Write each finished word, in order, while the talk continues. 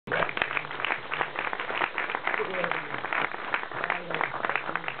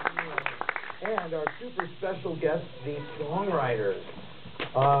and our super special guests, the songwriters.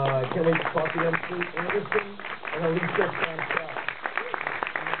 Can we talk to them, Steve Anderson and Elyssa Samsel?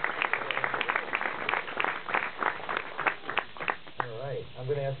 All right, I'm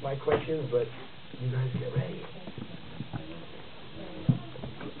going to ask my questions, but you guys get ready.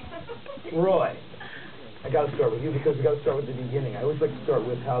 Roy, I got to start with you because we got to start with the beginning. I always like to start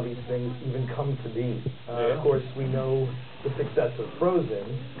with how these things even come to be. Of course, we know the success of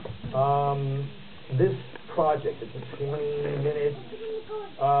Frozen. This project, it's a 20-minute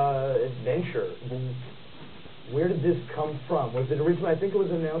adventure. Where did this come from? Was it originally, I think it was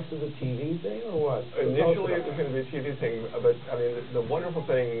announced as a TV thing, or what? Initially, it was going to be a TV thing, but I mean, the wonderful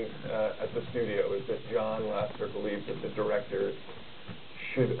thing at the studio is that John Lasseter believes that the director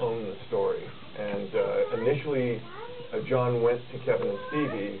should own the story. And initially, John went to Kevin and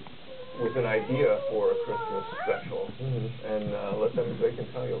Stevie with an idea for a Christmas special, and they can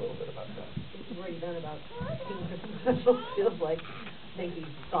tell you a little bit about that. We've already done about 15 Christmas specials. Feels like I think he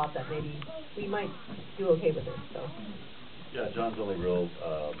thought that maybe we might do okay with it. So. Yeah, John's only real,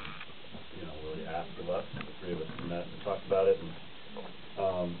 really ask of us. The three of us met and talked about it,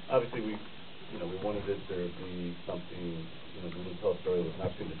 and obviously we wanted it to be something. We wanted to tell a story that was an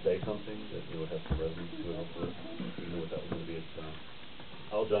opportunity to say something that would have some resonance to it. Hopefully, we knew what that was going to be at the time.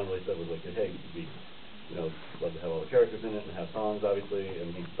 All John really said was like, hey, it'd be, love to have all the characters in it and have songs, obviously,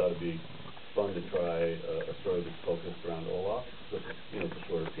 and he thought it'd be fun to try a story that's focused around Olaf, because it's a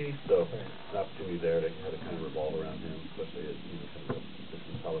shorter piece, so an opportunity there to have it kind of revolve around him, especially at kind of a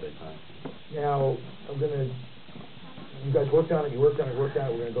Christmas holiday time. Now, you guys worked on it, we're going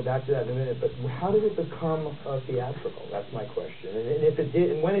to go back to that in a minute, but how did it become theatrical? That's my question. And if it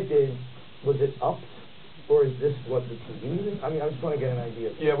did, and when it did, was it upped? Or is this what the TV? I mean, I just want to get an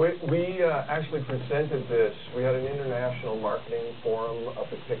idea. Yeah, we actually presented this. We had an international marketing forum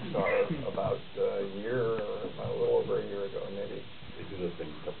up at Pixar about a little over a year ago, maybe. They do those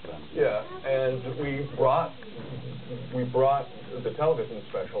things a couple times. Yeah, and we brought the television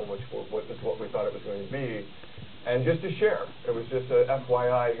special, which is what we thought it was going to be, and just to share. It was just a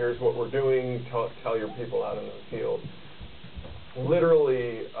FYI. Here's what we're doing. Tell your people out in the field.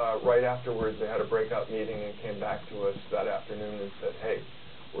 Literally, right afterwards, they had a breakout meeting and came back to us that afternoon and said, hey,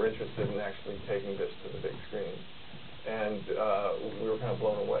 we're interested in actually taking this to the big screen. And we were kind of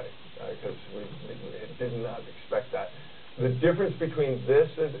blown away because we did not expect that. The difference between this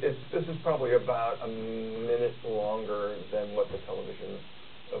is probably about a minute longer than what the television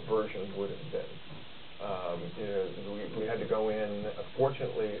version would have been. We had to go in.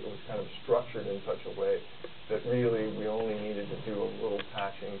 Fortunately, it was kind of structured in such a way that really we only needed to do a little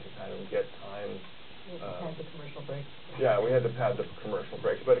patching to kind of get time. You had to pad the commercial breaks. Yeah, we had to pad the commercial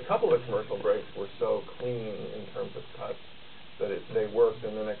breaks, but a couple of commercial breaks were so clean in terms of cuts that they worked,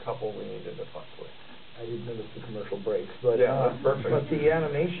 and then a couple we needed to fuss with. I didn't notice the commercial breaks, but yeah, that's perfect. But the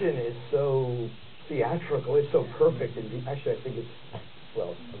animation is so theatrical. It's so perfect, and actually, I think it's I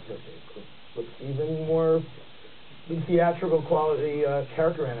was going to say it looks even more. The theatrical quality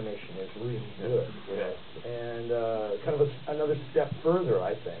character animation is really good, and kind of another step further,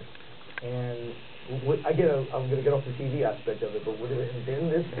 I think. And I'm going to get off the TV aspect of it, but would it have been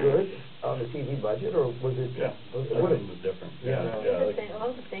this good on the TV budget, or was it? Yeah, everything was different. Yeah. A lot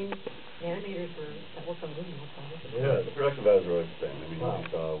of the same animators that worked on Disney. Yeah, the production values are always the same. I mean, what you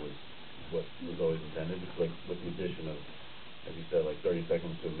saw was what was always intended, just like with the addition of, as you said, like 30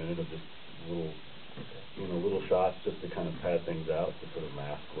 seconds to a minute of just little shots just to kind of pad things out to sort of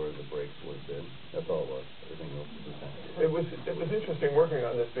mask where the breaks would have been. That's all it was. Everything else was the same. It was interesting working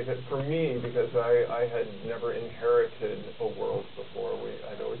on this because for me, because I had never inherited a world before.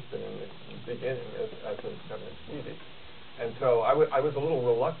 I'd always been in the beginning as in Kevin and Stevie, and so I was a little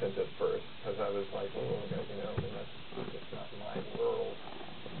reluctant at first because I was like, that's just not my world.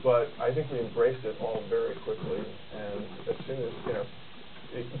 But I think we embraced it all very quickly, and as soon as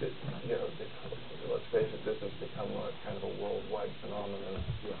let's face it, this has become a kind of a worldwide phenomenon.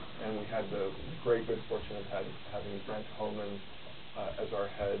 And we had the great good fortune of having Brent Homan as our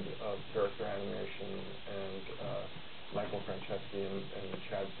head of character animation, and Michael Franceschi and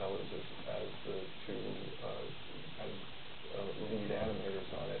Chad Sellers as the two kind of lead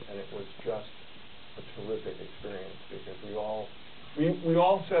animators on it. And it was just a terrific experience because we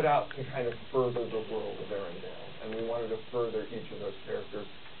all set out to kind of further the world of Arendelle, and we wanted to further each of those characters,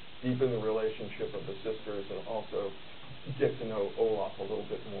 deepen the relationship of the sisters, and also get to know Olaf a little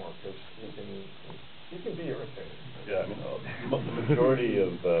bit more because he can be irritating. Yeah, I mean, the majority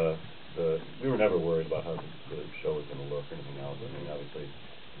of we were never worried about how the show was going to look or anything else. I mean, obviously,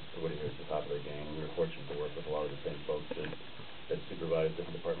 everybody here is at the top of their game. We were fortunate to work with a lot of the same folks that supervised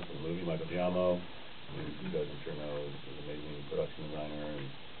different departments of the movie. Michael Giamo,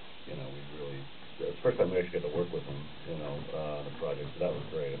 actually got to work with him, on the project, so that was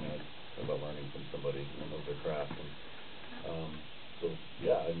great. I mean, it's talk about learning from somebody who knows their craft. And so,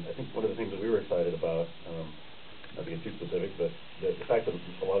 yeah, and I think one of the things that we were excited about, not to get too specific, but the fact that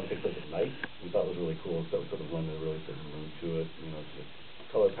a lot of it takes place at night, we thought was really cool, because that sort of lended a really certain mood to it, to the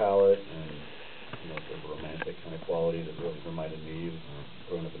color palette, and, sort of a romantic kind of quality that really reminded me of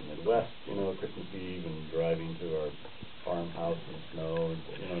growing up in the Midwest, Christmas Eve, and driving to our farmhouse in the snow, and,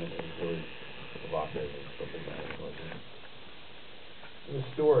 and it was really evocative of something that I really liked. The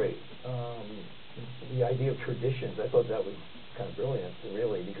story, the idea of traditions, I thought that was kind of brilliant,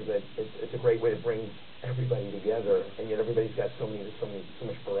 really, because it's a great way to bring everybody together, and yet everybody's got so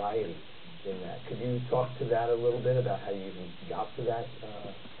much variety in that. Could you talk to that a little bit about how you even got to that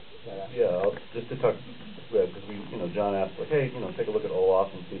aspect? Yeah, just to talk, because John asked, like, hey, take a look at Olaf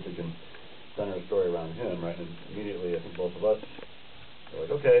and see if we can center a story around him, right? And immediately, I think both of us were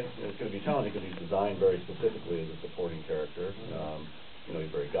like, okay, it's going to be challenging because he's designed very specifically as a supporting character. He's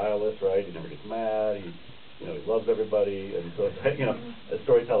very guileless, right? He never gets mad. He loves everybody, and so, as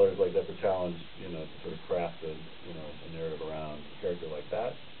storytellers, like, that's a challenge, to sort of craft a narrative around a character like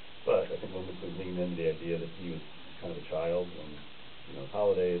that. But I think when we leaned into the idea that he was kind of a child, and,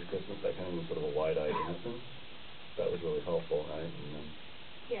 holidays, Christmas, that kind of was sort of a wide-eyed innocence, that was really helpful, right? And then,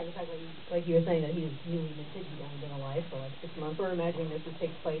 yeah, the fact, like you were saying, that he was newly minted, he'd only been alive for like 6 months. We're imagining this would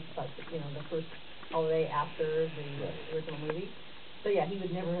take place about, the first holiday after the original movie. So yeah, he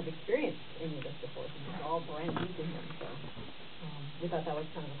would never have experienced any of this before, so this is all brand new to him. So we thought that was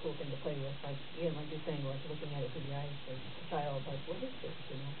kind of a cool thing to play with, like, again, like you're saying, like looking at it through the eyes of a child, like, what is this,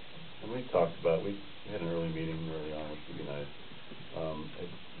 So. And we talked about, we had an early meeting early on, which would be nice.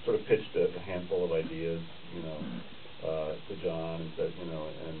 I sort of pitched a handful of ideas, to John, and said, I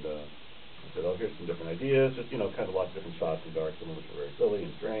said, oh, here's some different ideas, just, kind of lots of different shots in dark, some of which were very silly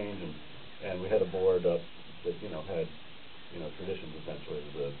and strange, and we had a board up that, had, traditions essentially.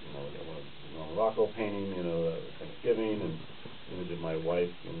 It was we got one of the Norman Rockwell painting, Thanksgiving, and image of my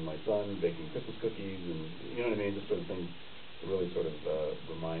wife and my son baking Christmas cookies, and, you know what I mean, just sort of things to really sort of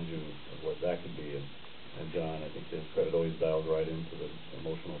remind you of what that could be. And John, I think to his credit, always dialed right into the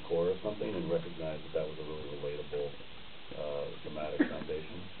emotional core of something and recognized that was a really relatable thematic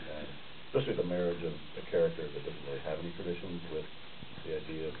foundation. And especially the marriage of a character that doesn't really have any traditions with the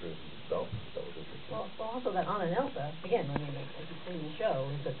idea of traditions itself. That was interesting. Well, also that Anna and Elyssa, again, I mean, like you see in the show,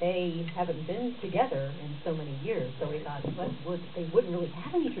 is that they haven't been together in so many years. So we thought, they wouldn't really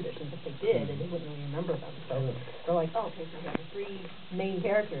have any traditions if they did, and they wouldn't really remember them. So we're like, oh, okay, so we have the 3 main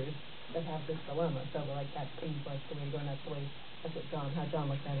characters that have this dilemma. So we're like, that seems like the way to go, and that's how John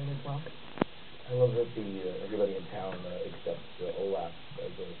looked at it as well. I love that everybody in town accepts Olaf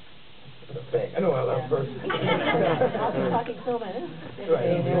as a thing. I know Olaf first. I'll be talking snowman.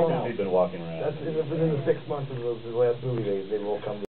 Right. He's been walking around. That's within the 6 months of the last movie, they've all come